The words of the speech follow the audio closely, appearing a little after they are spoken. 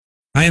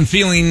I am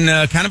feeling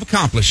kind of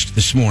accomplished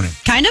this morning.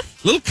 Kind of?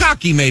 A little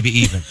cocky, maybe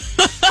even.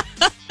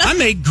 I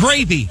made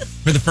gravy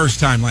for the first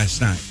time last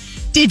night.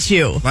 Did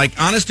you? Like,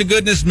 honest to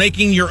goodness,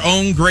 making your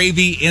own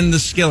gravy in the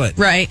skillet.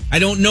 Right. I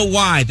don't know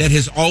why. That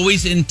has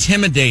always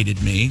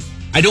intimidated me.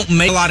 I don't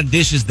make a lot of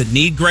dishes that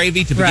need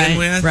gravy to begin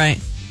with.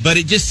 Right. But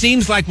it just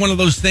seems like one of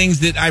those things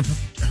that I've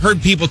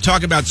heard people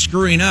talk about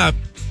screwing up,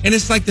 and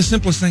it's like the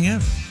simplest thing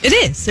ever. It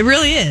is. It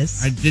really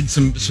is. I did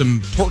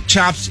some pork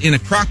chops in a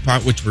crock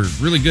pot, which were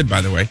really good,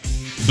 by the way.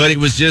 But it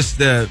was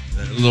just a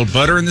little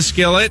butter in the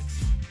skillet,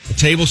 a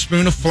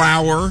tablespoon of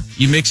flour.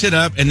 You mix it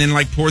up, and then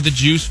like pour the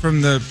juice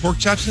from the pork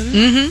chops in it.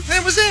 Mm-hmm.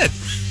 That was it.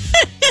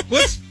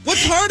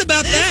 What's hard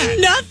about that?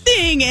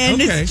 Nothing.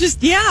 And It's just,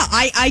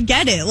 I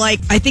get it. Like,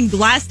 I think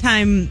last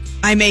time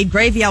I made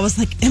gravy, I was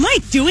like, am I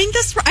doing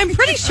this right? I'm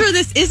pretty sure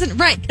this isn't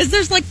right. Because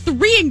there's like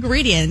 3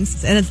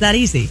 ingredients, and it's that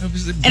easy.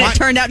 It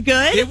turned out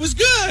good? It was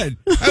good.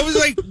 I was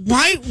like,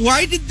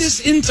 why did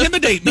this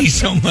intimidate me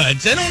so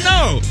much? I don't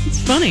know.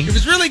 It's funny. It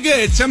was really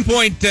good. At some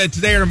point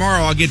today or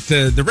tomorrow, I'll get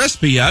the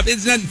recipe up.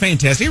 It's nothing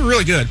fantastic. It was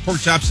really good. Pork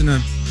chops and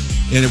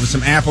it was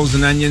some apples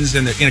and onions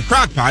in a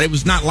crock pot. It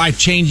was not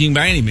life-changing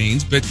by any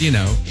means, but,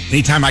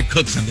 anytime I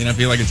cook something, I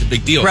feel like it's a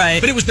big deal. Right.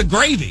 But it was the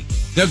gravy.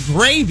 The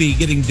gravy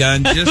getting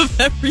done.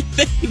 Of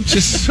everything.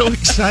 Just so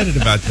excited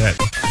about that.